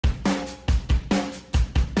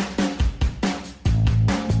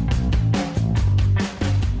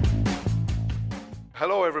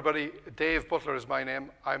Hello everybody, Dave Butler is my name.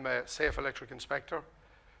 I'm a Safe Electric Inspector.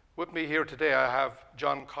 With me here today I have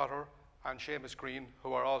John Cotter and Seamus Greene,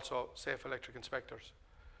 who are also Safe Electric Inspectors.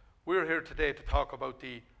 We're here today to talk about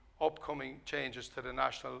the upcoming changes to the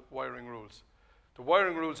national wiring rules. The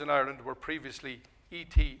wiring rules in Ireland were previously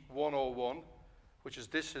ET 101, which is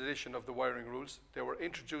this edition of the wiring rules. They were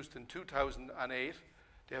introduced in 2008.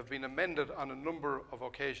 They have been amended on a number of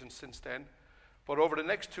occasions since then. But over the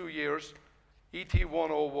next 2 years, ET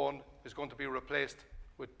 101 is going to be replaced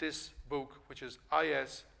with this book, which is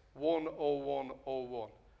IS 10101.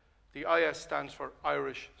 The IS stands for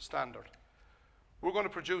Irish Standard. We're going to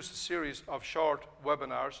produce a series of short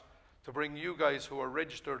webinars to bring you guys who are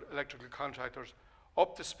registered electrical contractors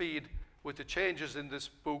up to speed with the changes in this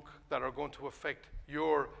book that are going to affect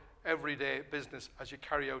your everyday business as you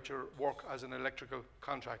carry out your work as an electrical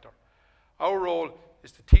contractor. Our role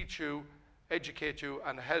is to teach you, educate you,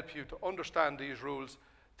 and help you to understand these rules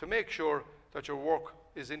to make sure that your work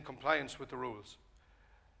is in compliance with the rules.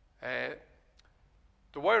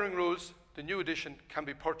 The wiring rules, the new edition, can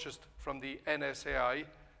be purchased from the NSAI,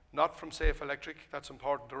 not from Safe Electric. That's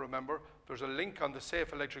important to remember. There's a link on the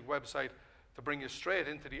Safe Electric website to bring you straight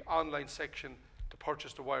into the online section to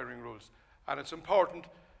purchase the wiring rules. And it's important,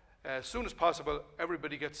 as soon as possible,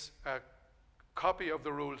 everybody gets a copy of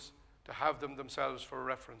the rules to have them themselves for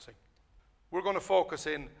referencing. We're going to focus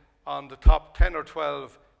in on the top 10 or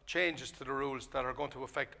 12 changes to the rules that are going to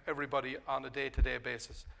affect everybody on a day-to-day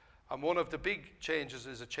basis. And one of the big changes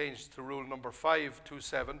is a change to rule number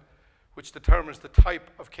 527, which determines the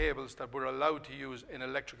type of cables that we're allowed to use in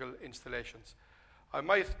electrical installations. I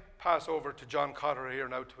might pass over to John Cotter here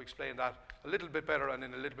now to explain that a little bit better and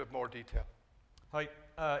in a little bit more detail. Hi.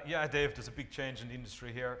 Yeah, Dave, there's a big change in the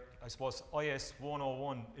industry here. I suppose IS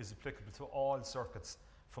 101 is applicable to all circuits,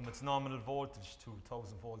 from its nominal voltage to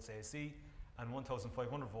 1000 volts AC and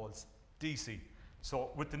 1500 volts DC.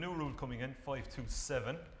 So with the new rule coming in,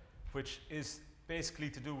 527, which is basically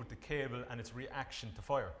to do with the cable and its reaction to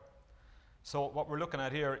fire. So what we're looking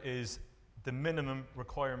at here is the minimum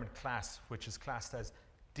requirement class, which is classed as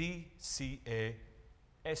DCA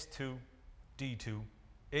S2 D2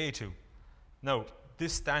 A2. Now,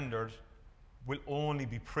 this standard will only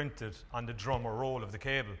be printed on the drum or roll of the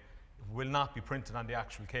cable. It will not be printed on the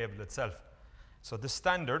actual cable itself. So the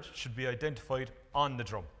standard should be identified on the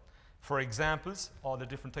drum. For examples, all the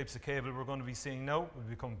different types of cable we're going to be seeing now will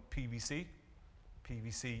become PVC,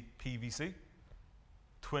 PVC, PVC,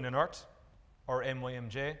 twin inert, or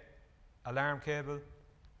MYMJ, alarm cable,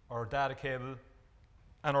 or data cable,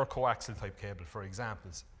 and our coaxial type cable, for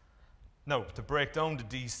examples. Now, to break down the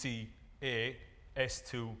DCA,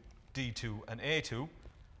 S2, D2, and A2,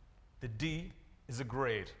 the D is a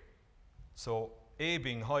grade. So A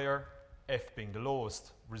being higher, F being the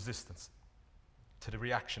lowest resistance to the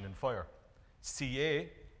reaction in fire. CA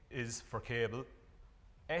is for cable,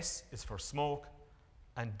 S is for smoke,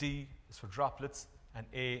 and D is for droplets, and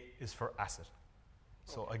A is for acid.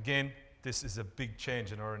 So again, this is a big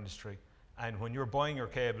change in our industry. And when you're buying your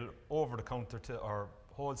cable over the counter to our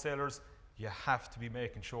wholesalers, you have to be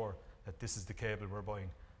making sure that this is the cable we're buying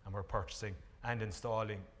and we're purchasing and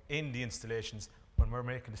installing in the installations when we're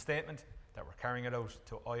making the statement that we're carrying it out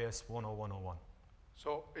to IS 10101.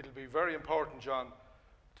 So it'll be very important, John,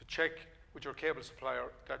 to check with your cable supplier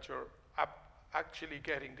that you're actually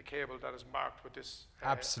getting the cable that is marked with this.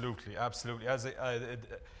 Absolutely, absolutely.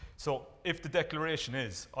 So if the declaration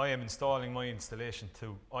is, I am installing my installation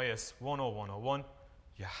to IS 10101,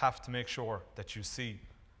 you have to make sure that you see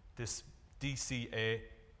this DCA,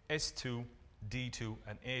 S2, D2,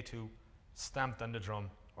 and A2 stamped on the drum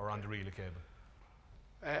or on the relay cable.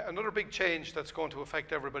 Another big change that's going to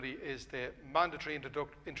affect everybody is the mandatory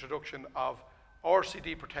introduction of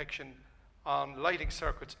RCD protection on lighting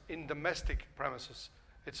circuits in domestic premises.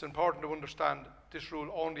 It's important to understand this rule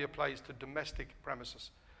only applies to domestic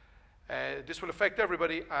premises. This will affect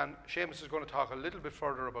everybody, and Seamus is going to talk a little bit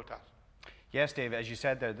further about that. Yes, Dave, as you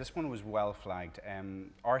said there, this one was well flagged.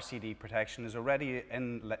 RCD protection is already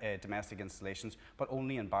in domestic installations, but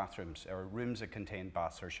only in bathrooms or rooms that contain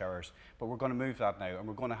baths or showers. But we're going to move that now, and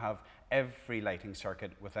we're going to have every lighting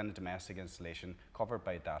circuit within a domestic installation covered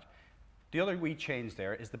by that. The other wee change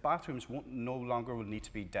there is the bathrooms no longer will need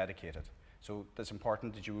to be dedicated. So that's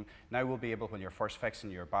important that you now will be able, when you're first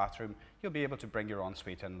fixing your bathroom, you'll be able to bring your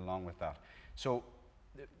ensuite in along with that. So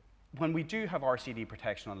when we do have RCD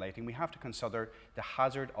protection on lighting, we have to consider the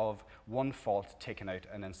hazard of one fault taken out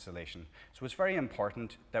in installation. So it's very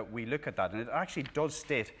important that we look at that, and it actually does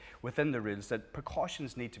state within the rules that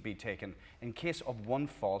precautions need to be taken in case of one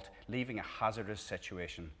fault leaving a hazardous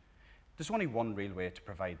situation. There's only one real way to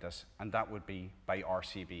provide this, and that would be by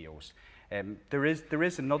RCBOs. There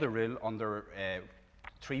is another rule under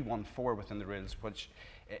 314 within the rules, which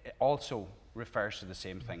also refers to the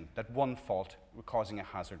same thing, that one fault causing a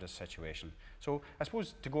hazardous situation. So I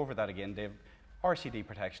suppose to go over that again, Dave, RCD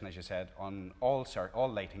protection, as you said, on all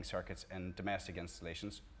lighting circuits in domestic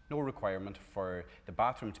installations, no requirement for the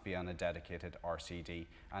bathroom to be on a dedicated RCD,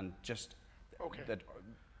 and just that.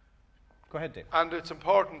 Go ahead, Dave. And it's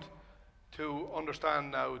important to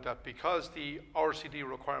understand now that because the RCD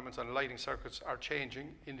requirements on lighting circuits are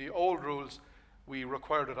changing, in the old rules we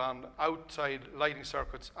required it on outside lighting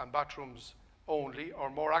circuits and bathrooms only, or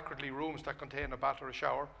more accurately rooms that contain a bath or a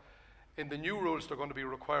shower. In the new rules they're going to be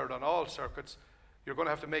required on all circuits. You're going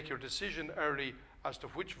to have to make your decision early as to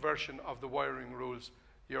which version of the wiring rules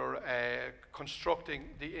you're constructing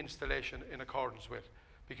the installation in accordance with,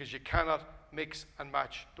 because you cannot mix and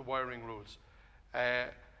match the wiring rules.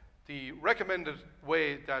 The recommended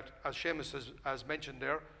way that, as Seamus has mentioned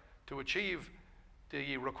there, to achieve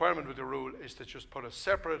the requirement with the rule is to just put a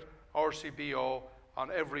separate RCBO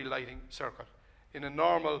on every lighting circuit. In a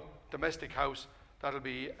normal domestic house, that'll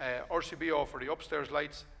be RCBO for the upstairs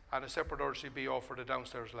lights and a separate RCBO for the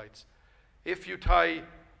downstairs lights. If you tie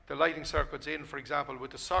the lighting circuits in, for example,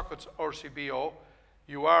 with the sockets RCBO,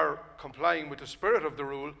 you are complying with the spirit of the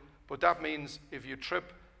rule, but that means if you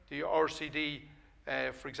trip the RCD,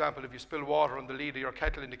 for example, if you spill water on the lid of your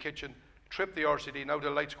kettle in the kitchen, trip the RCD, now the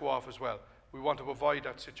lights go off as well. We want to avoid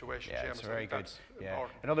that situation, yeah, Seamus. It's very good. Yeah.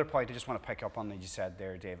 Another point I just want to pick up on that you said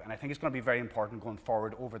there, Dave, and I think it's going to be very important going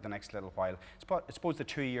forward over the next little while. I suppose the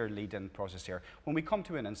 2-year lead-in process here. When we come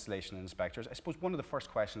to an installation inspectors, I suppose one of the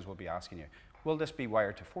first questions we'll be asking you, will this be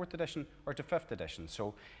wired to 4th edition or to 5th edition?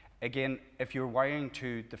 So again, if you're wiring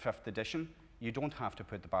to the 5th edition, you don't have to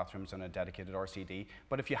put the bathrooms on a dedicated RCD.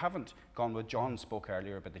 But if you haven't gone with, John spoke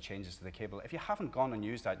earlier about the changes to the cable, if you haven't gone and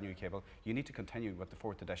used that new cable, you need to continue with the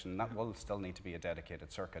 4th edition, and that will still need to be a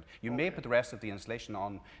dedicated circuit. You may put the rest of the installation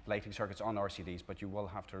on lighting circuits on RCDs, but you will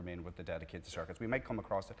have to remain with the dedicated circuits. We might come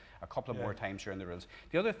across it a couple of more times during the rules.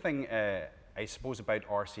 The other thing I suppose about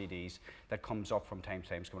RCDs that comes up from time to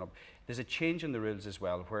time is coming up, there's a change in the rules as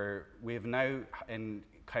well, where we have now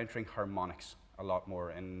encountering harmonics a lot more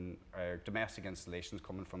in domestic installations,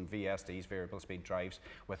 coming from VSDs, variable speed drives,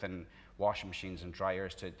 within washing machines and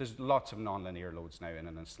dryers. There's lots of non-linear loads now in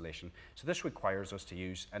an installation. So this requires us to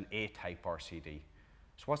use an A-type RCD.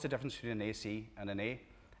 So what's the difference between an AC and an A?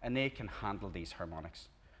 An A can handle these harmonics.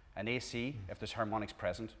 An AC, if there's harmonics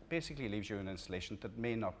present, basically leaves you an installation that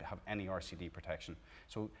may not have any RCD protection.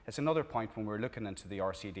 So it's another point when we're looking into the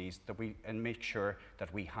RCDs that we make sure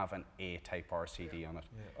that we have an A-type RCD on it.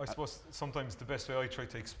 Yeah, I suppose sometimes the best way I try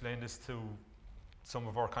to explain this to some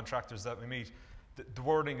of our contractors that we meet, the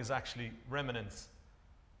wording is actually remnants,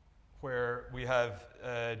 where we have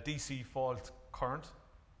DC fault current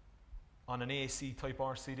on an AC type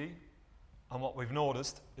RCD, and what we've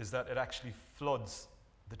noticed is that it actually floods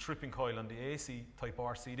the tripping coil on the AC type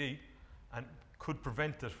RCD and could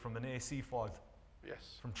prevent it from an AC fault,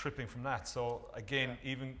 from tripping from that. So again,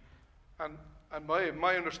 even... And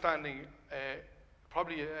my understanding,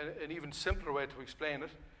 probably an even simpler way to explain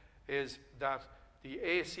it, is that the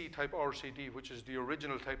AC type RCD, which is the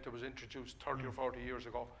original type that was introduced 30 or 40 years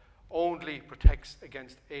ago, only protects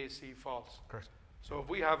against AC faults. Correct. So if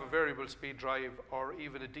we have a variable speed drive or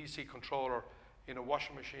even a DC controller in a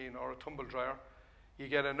washing machine or a tumble dryer, you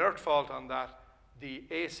get an earth fault on that, the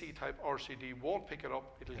AC type RCD won't pick it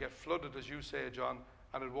up, it'll get flooded, as you say, John,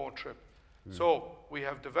 and it won't trip. So we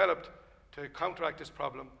have developed, to counteract this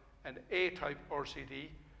problem, an A-type RCD,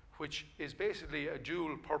 which is basically a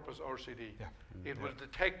dual purpose RCD. It will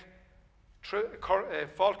detect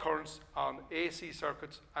fault currents on AC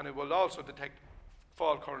circuits, and it will also detect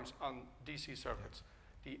fault currents on DC circuits.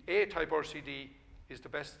 The A-type RCD is the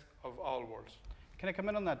best of all worlds. Can I come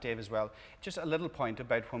in on that, Dave, as well? Just a little point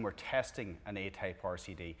about when we're testing an A-type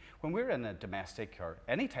RCD. When we're in a domestic or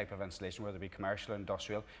any type of installation, whether it be commercial or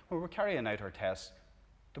industrial, when we're carrying out our tests,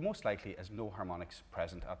 the most likely is no harmonics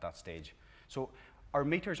present at that stage. So our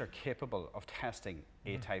meters are capable of testing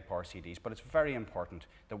A-type RCDs, but it's very important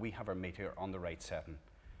that we have our meter on the right setting.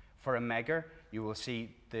 For a Megger, you will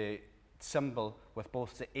see the symbol with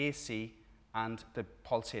both the AC and the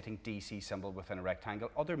pulsating DC symbol within a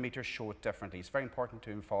rectangle. Other meters show it differently. It's very important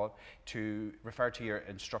to refer to your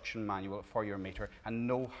instruction manual for your meter and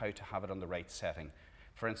know how to have it on the right setting.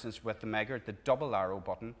 For instance, with the Megger, the double arrow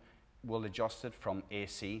button will adjust it from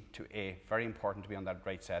AC to A. Very important to be on that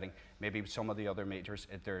right setting. Maybe some of the other meters,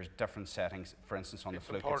 there's different settings. For instance, on the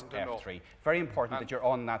Fluke, it's F3. Very important that you're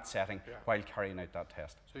on that setting while carrying out that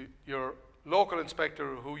test. So your local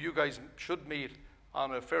inspector, who you guys should meet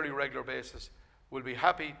on a fairly regular basis, will be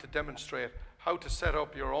happy to demonstrate how to set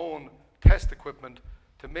up your own test equipment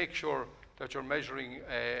to make sure that you're measuring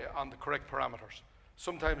on the correct parameters.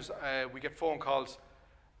 Sometimes we get phone calls,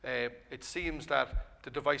 it seems that the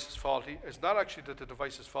device is faulty. It's not actually that the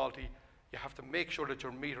device is faulty. You have to make sure that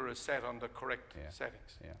your meter is set on the correct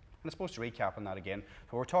settings. Yeah. And I suppose to recap on that again,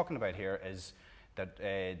 what we're talking about here is that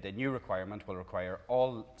the new requirement will require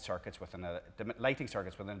all circuits within lighting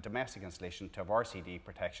circuits within a domestic installation to have RCD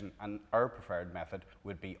protection, and our preferred method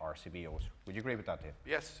would be RCBOs. Would you agree with that, Dave?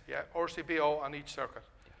 Yes, yeah, RCBO on each circuit.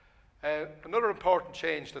 Another important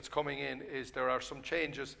change that's coming in is there are some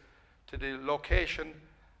changes to the location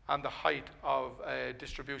and the height of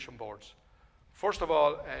distribution boards. First of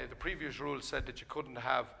all, the previous rule said that you couldn't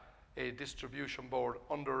have a distribution board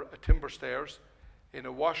under a timber stairs, in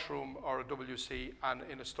a washroom or a WC, and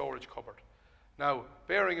in a storage cupboard. Now,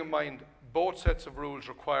 bearing in mind, both sets of rules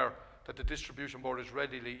require that the distribution board is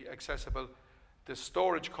readily accessible. The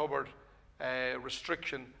storage cupboard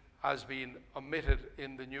restriction has been omitted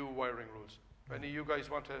in the new wiring rules. Any of you guys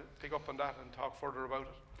want to pick up on that and talk further about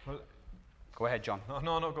it? Well, go ahead, John.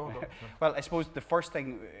 No, go. Well, I suppose the first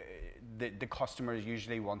thing the customer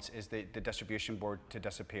usually wants is the distribution board to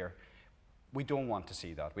disappear. We don't want to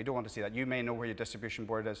see that. We don't want to see that. You may know where your distribution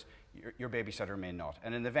board is, your babysitter may not.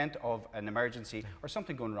 And in the event of an emergency or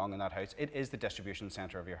something going wrong in that house, it is the distribution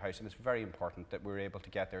centre of your house, and it's very important that we're able to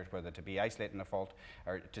get there, whether to be isolating a fault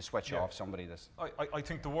or to switch off somebody. I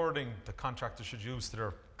think the wording the contractors should use to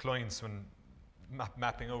their clients when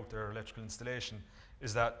mapping out their electrical installation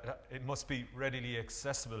is that it must be readily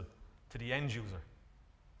accessible to the end user.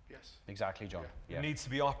 Yes. Exactly, John. Yeah. It needs to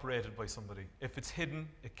be operated by somebody. If it's hidden,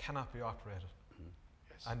 it cannot be operated.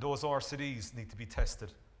 Yes. And those RCDs need to be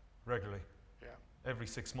tested regularly. Yeah. Every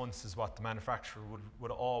 6 months is what the manufacturer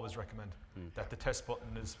would always recommend, that the test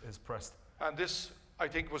button is pressed. And this, I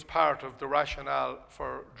think, was part of the rationale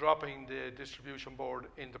for dropping the distribution board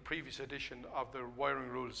in the previous edition of the wiring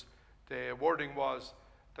rules. The wording was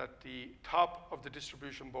that the top of the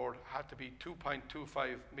distribution board had to be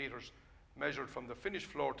 2.25 meters measured from the finished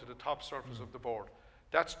floor to the top surface of the board.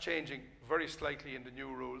 That's changing very slightly in the new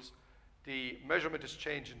rules. The measurement is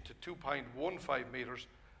changing to 2.15 meters,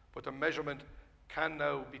 but the measurement can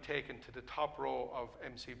now be taken to the top row of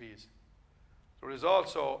MCBs. There is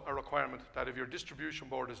also a requirement that if your distribution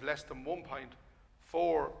board is less than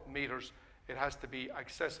 1.4 meters, it has to be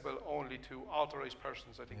accessible only to authorised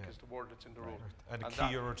persons, I think is the word that's in the rule. And a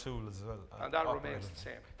key or a tool as well. And that remains the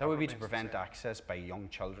same. That would be to prevent access by young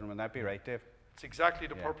children. Would that be right, Dave? It's exactly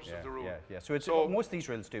the purpose of the rule. Yeah. So most of these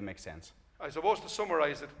rules do make sense. I suppose to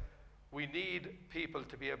summarise it, we need people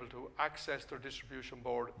to be able to access their distribution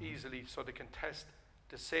board easily so they can test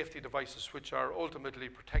the safety devices which are ultimately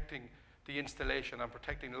protecting the installation and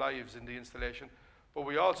protecting lives in the installation. But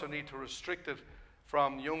we also need to restrict it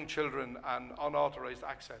from young children and unauthorised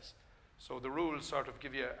access. So the rules sort of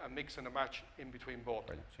give you a mix and a match in between both.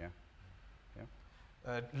 Brilliant,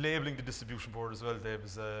 labelling the distribution board as well, Dave,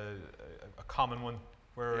 is a common one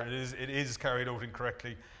where it is carried out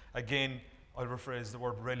incorrectly. Again, I'll rephrase the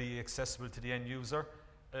word readily accessible to the end user.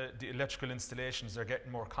 The electrical installations are getting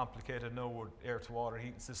more complicated now with air-to-water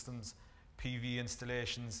heating systems, PV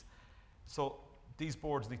installations. So these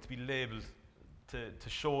boards need to be labelled to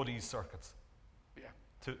show these circuits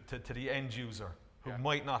to the end user who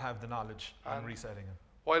might not have the knowledge on resetting it.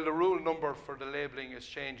 While the rule number for the labelling is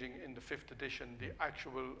changing in the 5th edition, the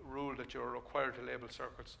actual rule that you're required to label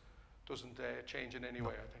circuits doesn't change in any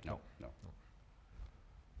way, I think. No.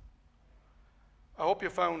 I hope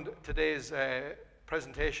you found today's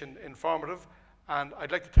presentation informative, and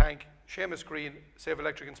I'd like to thank Seamus Greene, Safe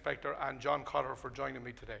Electric Inspector, and John Cotter for joining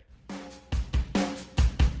me today.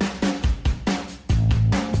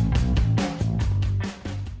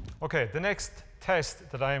 Okay, the next test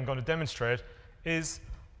that I am going to demonstrate is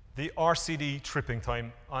the RCD tripping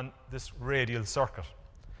time on this radial circuit.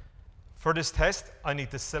 For this test, I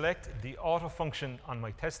need to select the auto function on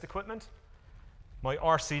my test equipment. My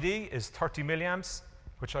RCD is 30 milliamps,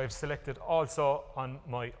 which I have selected also on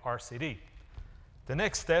my RCD. The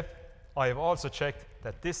next step, I have also checked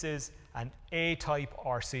that this is an A-type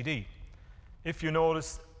RCD. If you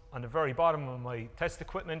notice on the very bottom of my test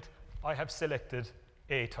equipment, I have selected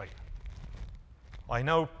A-type. I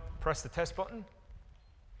now press the test button,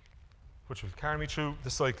 which will carry me through the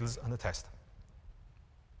cycles on the test.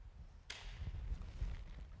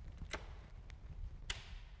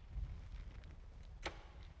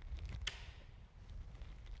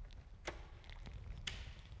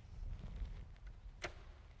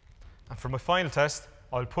 And for my final test,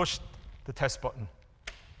 I'll push the test button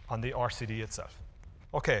on the RCD itself.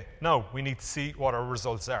 Okay, now we need to see what our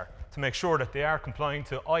results are to make sure that they are complying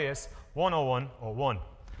to IS 10101.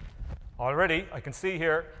 Already, I can see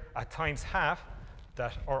here at times half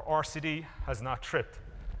that our RCD has not tripped,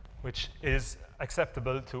 which is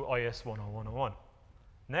acceptable to IS 10101.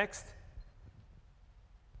 Next,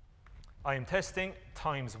 I am testing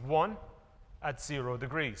times 1 at 0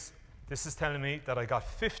 degrees. This is telling me that I got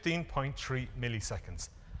 15.3 milliseconds.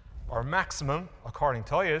 Our maximum, according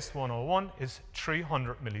to IS 101, is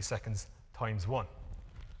 300 milliseconds times 1.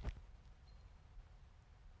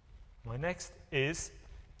 My next is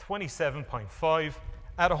 27.5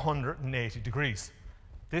 at 180 degrees.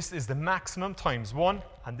 This is the maximum times 1,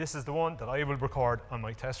 and this is the one that I will record on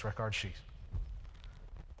my test record sheet.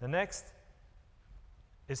 The next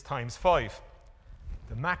is times 5.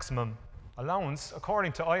 The maximum allowance,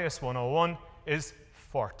 according to IS 101, is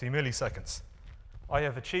 40 milliseconds. I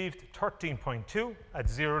have achieved 13.2 at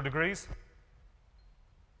 0 degrees,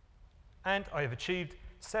 and I have achieved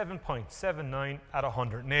 7.79 at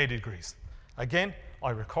 180 degrees. Again,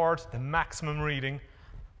 I record the maximum reading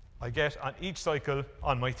I get on each cycle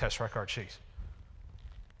on my test record sheet.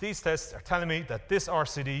 These tests are telling me that this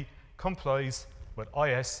RCD complies with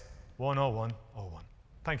IS 10101.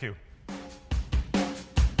 Thank you.